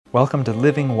Welcome to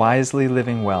Living Wisely,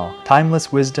 Living Well, timeless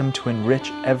wisdom to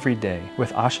enrich every day,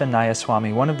 with Asha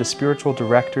Nayaswami, one of the spiritual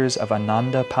directors of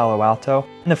Ananda Palo Alto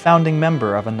and a founding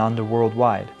member of Ananda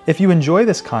Worldwide. If you enjoy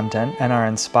this content and are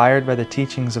inspired by the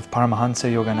teachings of Paramahansa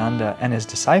Yogananda and his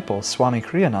disciple, Swami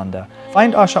Kriyananda,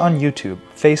 find Asha on YouTube,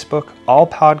 Facebook, all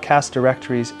podcast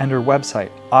directories, and her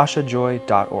website,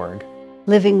 ashajoy.org.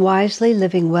 Living Wisely,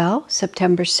 Living Well,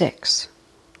 September 6.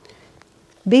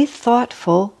 Be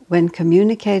thoughtful when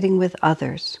communicating with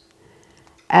others.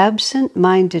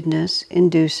 Absent-mindedness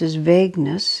induces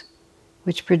vagueness,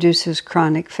 which produces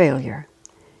chronic failure.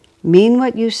 Mean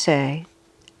what you say,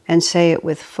 and say it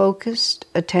with focused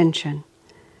attention.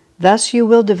 Thus you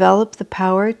will develop the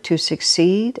power to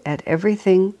succeed at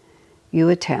everything you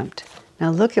attempt. Now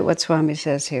look at what Swami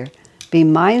says here. Be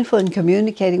mindful in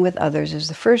communicating with others is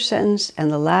the first sentence,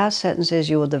 and the last sentence is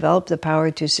you will develop the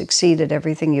power to succeed at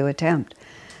everything you attempt.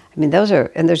 I mean, those are,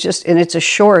 and it's a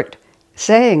short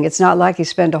saying. It's not like he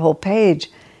spent a whole page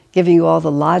giving you all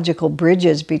the logical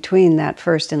bridges between that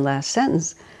first and last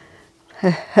sentence.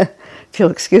 If you'll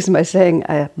excuse my saying,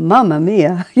 Mamma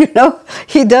Mia,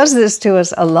 he does this to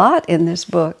us a lot in this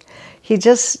book. He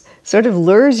just sort of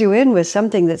lures you in with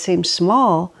something that seems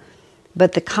small,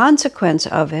 but the consequence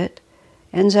of it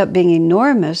ends up being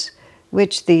enormous,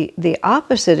 which the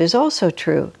opposite is also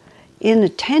true.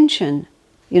 Inattention,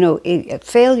 a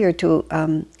failure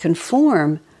to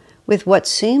conform with what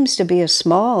seems to be a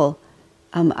small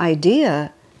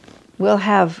idea will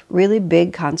have really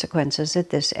big consequences at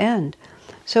this end.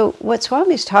 So what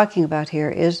Swami's talking about here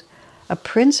is a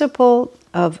principle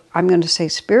of, I'm going to say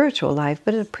spiritual life,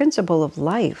 but a principle of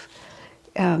life.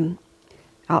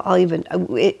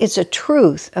 It's a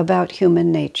truth about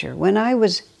human nature. When I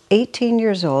was 18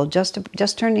 years old,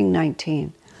 just turning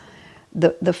 19,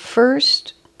 the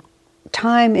first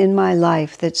time in my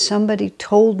life that somebody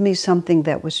told me something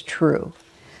that was true.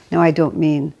 Now, I don't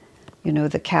mean,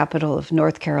 the capital of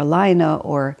North Carolina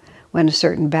or when a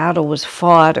certain battle was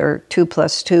fought or 2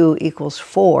 + 2 =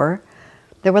 4.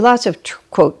 There were lots of,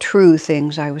 quote, true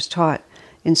things I was taught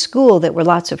in school that were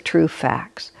lots of true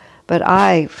facts. But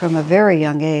I, from a very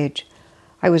young age,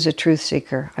 I was a truth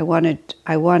seeker. I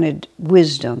wanted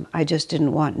wisdom. I just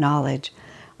didn't want knowledge.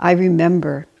 I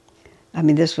remember,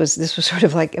 this was sort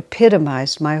of like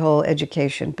epitomized my whole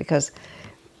education, because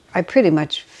I pretty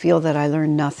much feel that I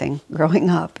learned nothing growing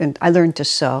up. And I learned to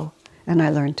sew and I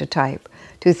learned to type,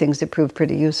 2 things that proved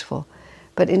pretty useful.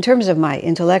 But in terms of my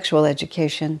intellectual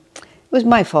education, it was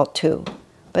my fault too.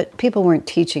 But people weren't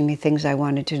teaching me things I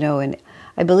wanted to know. And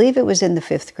I believe it was in the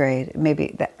 5th grade.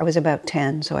 I was about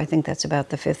 10, so I think that's about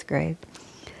the 5th grade.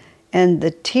 And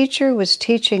the teacher was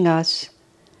teaching us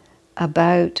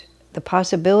about the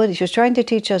possibility. She was trying to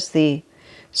teach us the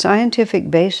scientific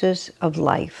basis of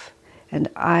life. And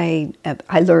I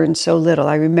learned so little.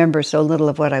 I remember so little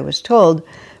of what I was told,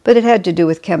 but it had to do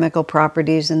with chemical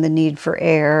properties and the need for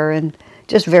air and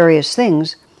just various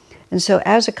things. And so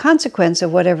as a consequence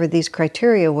of whatever these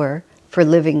criteria were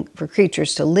for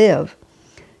creatures to live,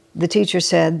 the teacher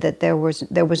said that there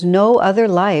was no other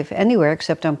life anywhere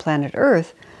except on planet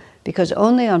Earth, because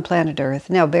only on planet Earth,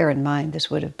 now bear in mind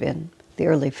this would have been the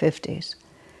early 50s,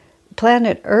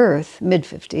 planet Earth,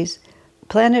 mid-50s,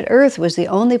 planet Earth was the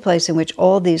only place in which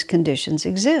all these conditions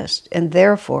exist, and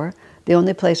therefore the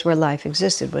only place where life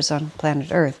existed was on planet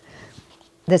Earth.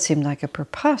 That seemed like a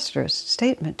preposterous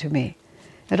statement to me.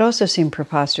 It also seemed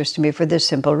preposterous to me for this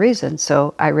simple reason.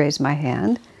 So I raised my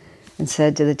hand and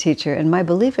said to the teacher, and my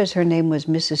belief is her name was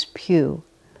Mrs. Pugh.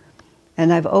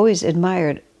 And I've always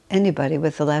admired anybody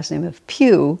with the last name of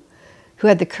Pugh who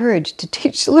had the courage to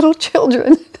teach little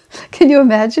children. Can you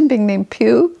imagine being named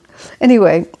Pugh?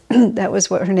 Anyway, that was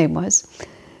what her name was.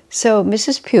 So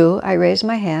Mrs. Pugh, I raised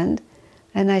my hand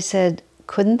and I said,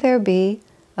 couldn't there be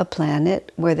a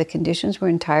planet where the conditions were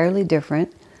entirely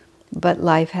different, but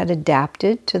life had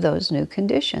adapted to those new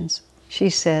conditions?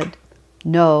 She said,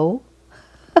 no.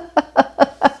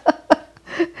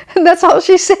 And that's all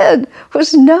she said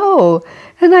was no.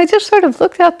 And I just sort of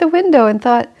looked out the window and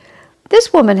thought,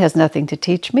 this woman has nothing to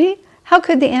teach me. How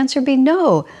could the answer be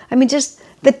no? Just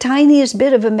the tiniest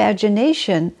bit of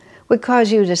imagination would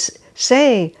cause you to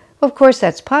say, of course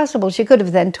that's possible. She could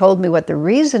have then told me what the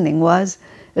reasoning was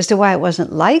as to why it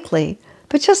wasn't likely.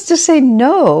 But just to say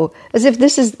no, as if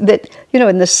this is that,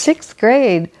 in the 6th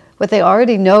grade, what they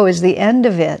already know is the end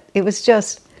of it. It was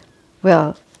just,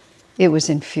 it was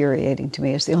infuriating to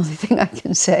me, is the only thing I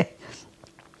can say.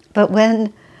 But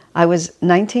when I was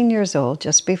 19 years old,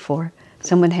 just before,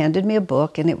 someone handed me a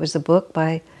book, and it was a book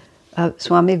by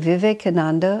Swami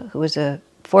Vivekananda, who was a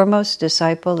foremost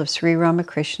disciple of Sri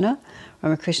Ramakrishna.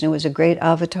 Ramakrishna was a great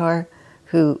avatar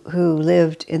who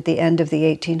lived at the end of the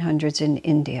 1800s in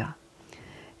India.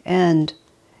 And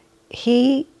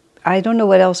I don't know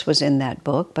what else was in that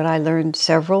book, but I learned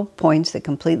several points that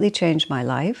completely changed my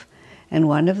life. And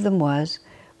one of them was,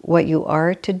 what you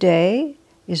are today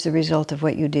is the result of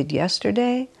what you did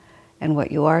yesterday, and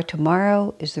what you are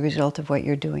tomorrow is the result of what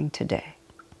you're doing today.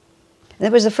 And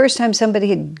that was the first time somebody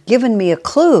had given me a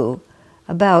clue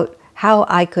about how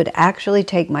I could actually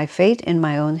take my fate in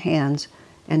my own hands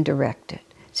and direct it.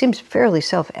 It seems fairly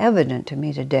self-evident to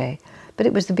me today, but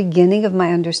it was the beginning of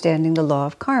my understanding the law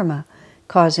of karma,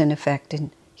 cause and effect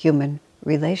in human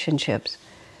relationships.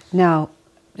 Now,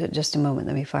 just a moment,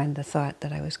 let me find the thought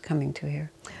that I was coming to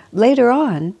here. Later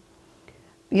on,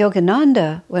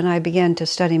 Yogananda, when I began to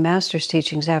study Master's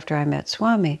teachings after I met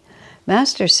Swami,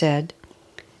 Master said,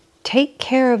 take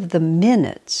care of the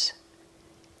minutes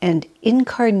and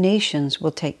incarnations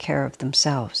will take care of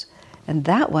themselves. And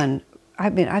that one,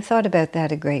 I've thought about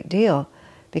that a great deal,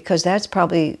 because that's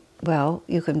probably, well,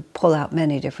 you can pull out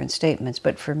many different statements,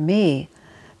 but for me,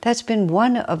 that's been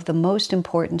one of the most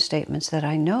important statements that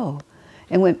I know.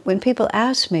 And when people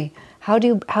ask me, how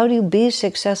do you be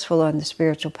successful on the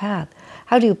spiritual path?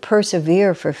 How do you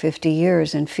persevere for 50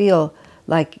 years and feel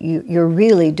like you're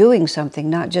really doing something,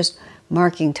 not just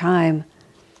marking time,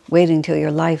 waiting till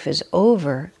your life is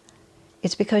over?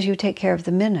 It's because you take care of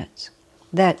the minutes.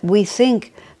 That we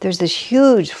think there's this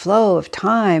huge flow of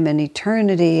time and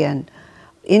eternity and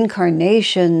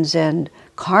incarnations and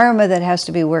karma that has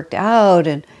to be worked out,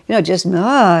 and you're just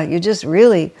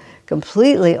really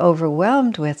completely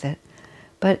overwhelmed with it.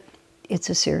 But it's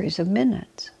a series of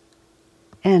minutes.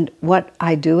 And what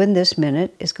I do in this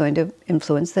minute is going to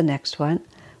influence the next one.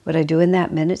 What I do in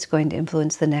that minute is going to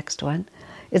influence the next one.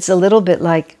 It's a little bit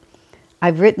like,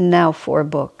 I've written now 4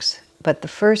 books, but the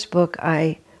first book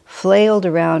I flailed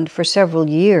around for several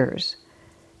years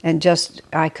and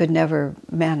I could never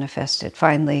manifest it.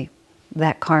 Finally,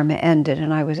 that karma ended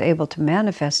and I was able to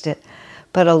manifest it.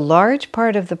 But a large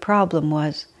part of the problem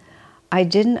was I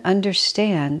didn't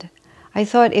understand. I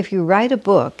thought if you write a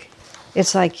book,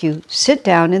 it's like you sit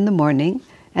down in the morning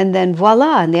and then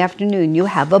voila, in the afternoon you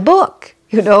have a book,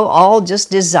 all just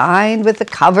designed with the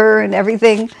cover and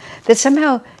everything, that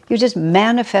somehow you just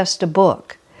manifest a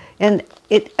book. And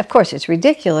of course, it's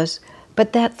ridiculous,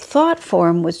 but that thought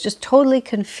form was just totally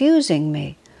confusing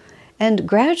me. And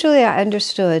gradually I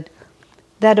understood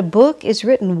that a book is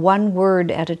written one word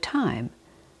at a time.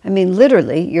 I mean,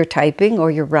 literally, you're typing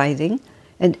or you're writing,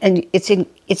 and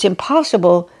it's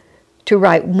impossible to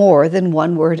write more than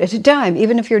one word at a time.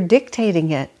 Even if you're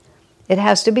dictating it, it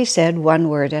has to be said one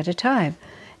word at a time.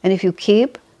 And if you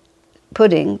keep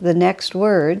putting the next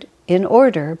word in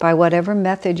order by whatever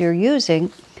method you're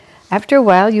using, after a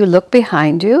while you look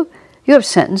behind you, you have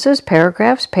sentences,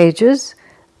 paragraphs, pages,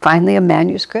 finally a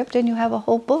manuscript, and you have a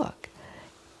whole book.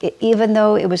 Even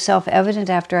though it was self-evident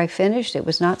after I finished, it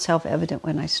was not self-evident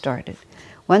when I started.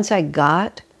 Once I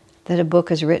got that a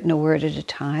book is written a word at a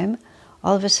time,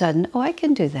 all of a sudden, I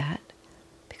can do that,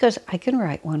 because I can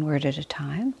write one word at a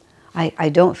time. I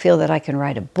don't feel that I can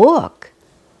write a book,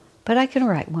 but I can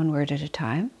write one word at a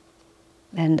time.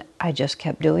 And I just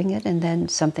kept doing it, and then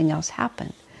something else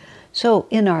happened. So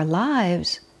in our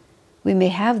lives, we may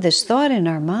have this thought in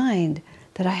our mind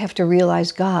that I have to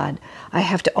realize God. I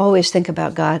have to always think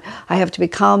about God. I have to be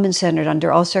calm and centered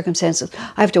under all circumstances.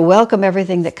 I have to welcome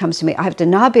everything that comes to me. I have to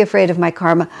not be afraid of my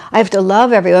karma. I have to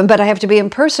love everyone, but I have to be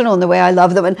impersonal in the way I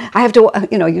love them. And I have to,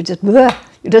 you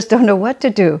just don't know what to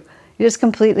do. You're just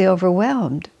completely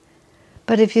overwhelmed.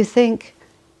 But if you think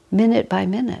minute by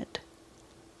minute,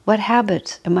 what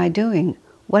habits am I doing?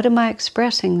 What am I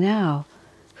expressing now?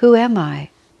 Who am I?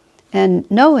 And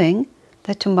knowing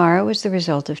that tomorrow is the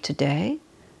result of today,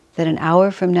 that an hour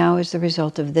from now is the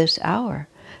result of this hour.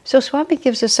 So Swami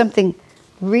gives us something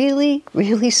really,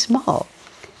 really small.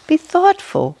 Be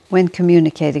thoughtful when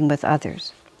communicating with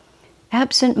others.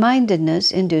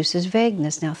 Absent-mindedness induces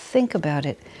vagueness. Now think about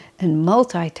it. And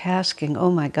multitasking,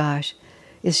 oh my gosh,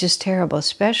 is just terrible,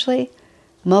 especially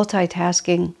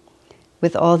multitasking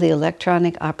with all the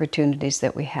electronic opportunities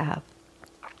that we have.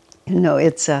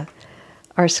 It's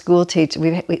our school teacher,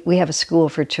 we have a school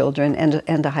for children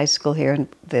and a high school here, and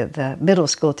the middle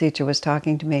school teacher was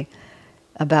talking to me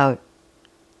about,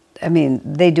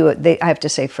 they do it, I have to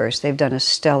say first, they've done a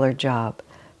stellar job,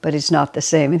 but it's not the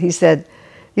same. And he said,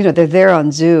 they're there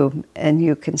on Zoom, and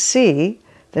you can see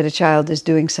that a child is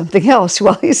doing something else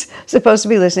while he's supposed to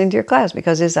be listening to your class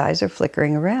because his eyes are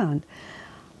flickering around.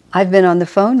 I've been on the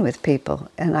phone with people,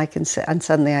 and and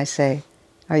suddenly I say,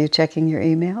 are you checking your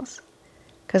emails?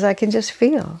 Because I can just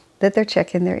feel that they're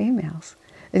checking their emails.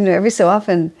 Every so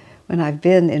often when I've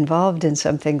been involved in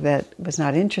something that was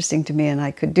not interesting to me and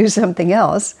I could do something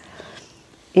else,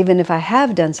 even if I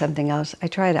have done something else, I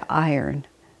try to iron,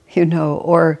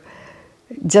 or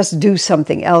just do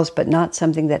something else, but not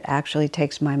something that actually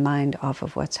takes my mind off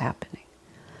of what's happening.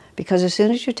 Because as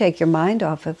soon as you take your mind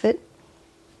off of it,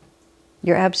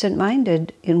 you're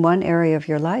absent-minded in one area of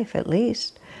your life at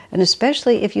least. And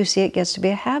especially if you see it gets to be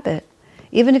a habit.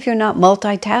 Even if you're not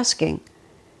multitasking,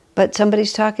 but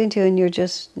somebody's talking to you and you're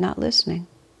just not listening.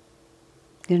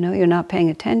 You're not paying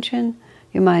attention,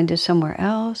 your mind is somewhere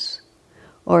else.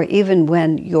 Or even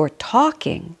when you're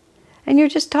talking, and you're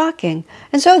just talking.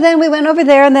 And so then we went over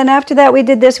there, and then after that we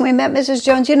did this, and we met Mrs.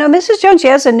 Jones. Mrs. Jones, she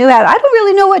has a new hat. I don't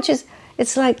really know what she's...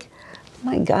 It's like, oh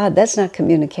my God, that's not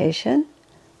communication.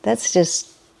 That's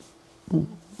just,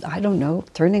 I don't know,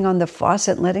 turning on the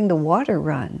faucet and letting the water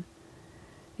run.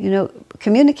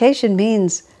 Communication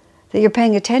means that you're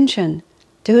paying attention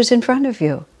to who's in front of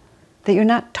you. That you're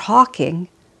not talking,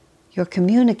 you're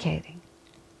communicating.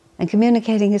 And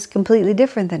communicating is completely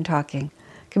different than talking.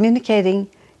 Communicating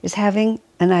is having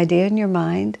an idea in your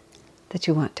mind that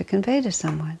you want to convey to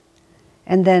someone.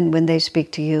 And then when they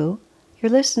speak to you,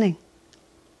 you're listening.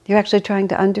 You're actually trying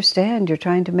to understand. You're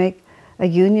trying to make a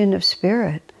union of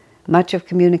spirit. Much of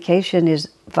communication is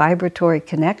vibratory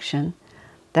connection.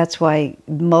 That's why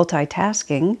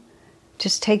multitasking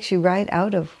just takes you right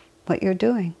out of what you're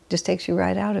doing. Just takes you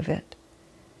right out of it.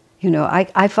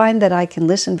 I find that I can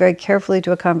listen very carefully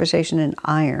to a conversation and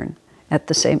iron at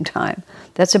the same time.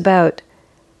 That's about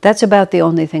the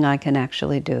only thing I can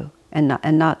actually do, and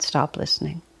not stop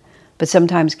listening. But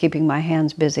sometimes keeping my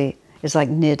hands busy is like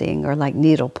knitting or like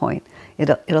needlepoint. It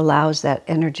allows that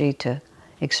energy to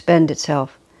expend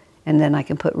itself, and then I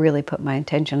can really put my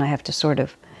intention. I have to sort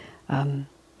of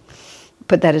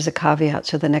put that as a caveat,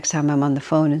 so the next time I'm on the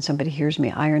phone and somebody hears me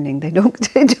ironing, they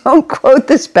don't quote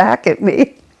this back at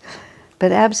me.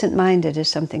 But absent-minded is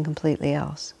something completely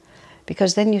else,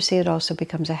 because then you see it also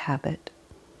becomes a habit.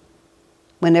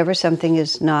 Whenever something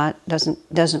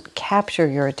doesn't capture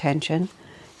your attention,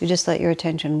 you just let your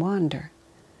attention wander.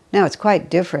 Now, it's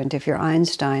quite different if you're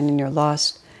Einstein and you're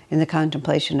lost in the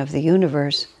contemplation of the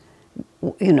universe,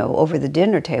 over the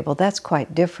dinner table. That's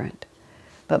quite different.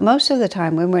 But most of the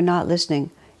time when we're not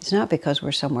listening, it's not because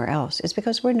we're somewhere else. It's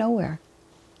because we're nowhere.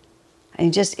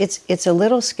 And it's a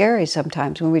little scary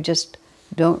sometimes when we just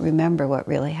don't remember what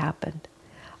really happened.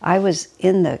 I was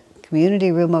in the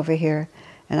community room over here,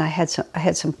 and I had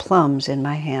some plums in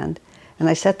my hand, and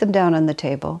I set them down on the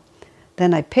table.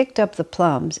 Then I picked up the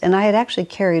plums, and I had actually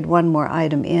carried one more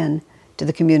item in to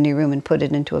the community room and put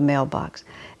it into a mailbox.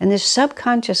 And this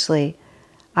subconsciously,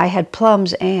 I had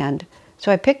plums, and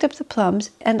so I picked up the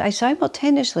plums, and I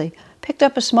simultaneously picked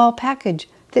up a small package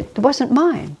that wasn't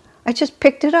mine. I just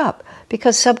picked it up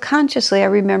because subconsciously I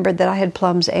remembered that I had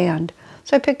plums, and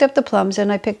so I picked up the plums,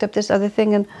 and I picked up this other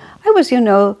thing, and I was,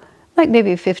 like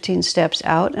maybe 15 steps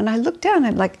out, and I looked down,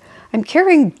 I'm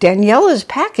carrying Daniela's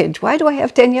package. Why do I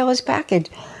have Daniela's package?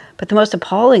 But the most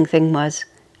appalling thing was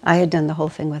I had done the whole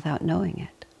thing without knowing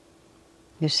it.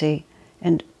 You see?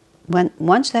 And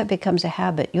once that becomes a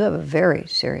habit, you have a very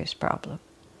serious problem.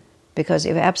 Because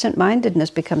if absent-mindedness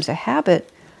becomes a habit,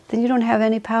 then you don't have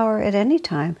any power at any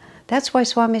time. That's why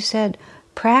Swami said,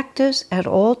 practice at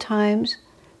all times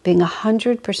being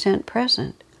 100%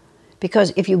 present.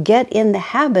 Because if you get in the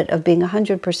habit of being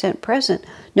 100% present,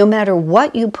 no matter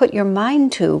what you put your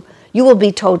mind to, you will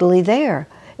be totally there.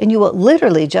 And you will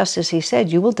literally, just as he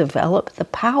said, you will develop the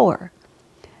power.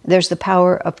 There's the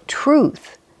power of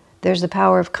truth. There's the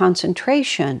power of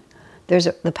concentration. There's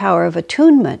the power of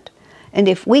attunement. And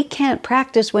if we can't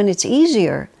practice when it's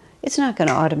easier, it's not going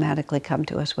to automatically come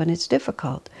to us when it's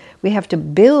difficult. We have to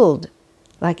build,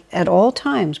 like at all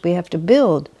times, we have to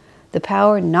build the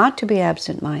power not to be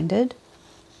absent-minded,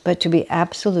 but to be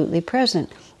absolutely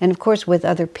present. And of course, with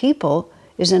other people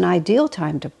is an ideal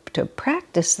time to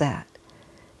practice that.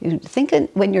 You think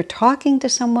when you're talking to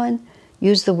someone,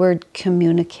 use the word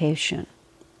communication,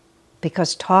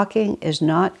 because talking is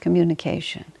not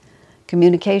communication.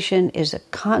 Communication is a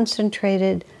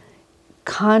concentrated,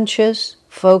 conscious,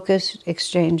 focused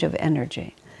exchange of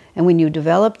energy. And when you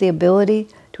develop the ability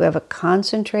to have a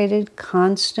concentrated,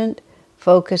 constant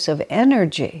focus of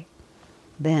energy,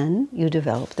 then you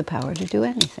develop the power to do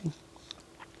anything.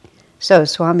 So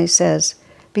Swami says,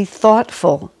 be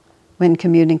thoughtful when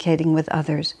communicating with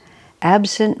others.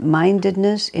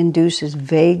 Absent-mindedness induces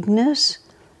vagueness,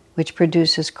 which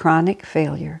produces chronic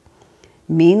failure.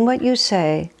 Mean what you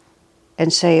say,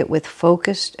 and say it with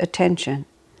focused attention.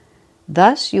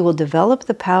 Thus you will develop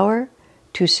the power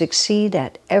to succeed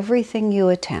at everything you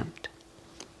attempt.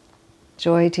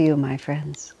 Joy to you, my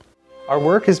friends. Our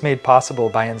work is made possible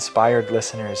by inspired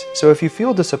listeners, so if you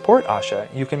feel to support Asha,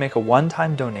 you can make a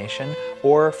one-time donation,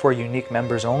 or for unique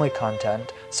members-only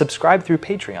content, subscribe through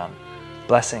Patreon.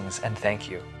 Blessings and thank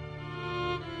you.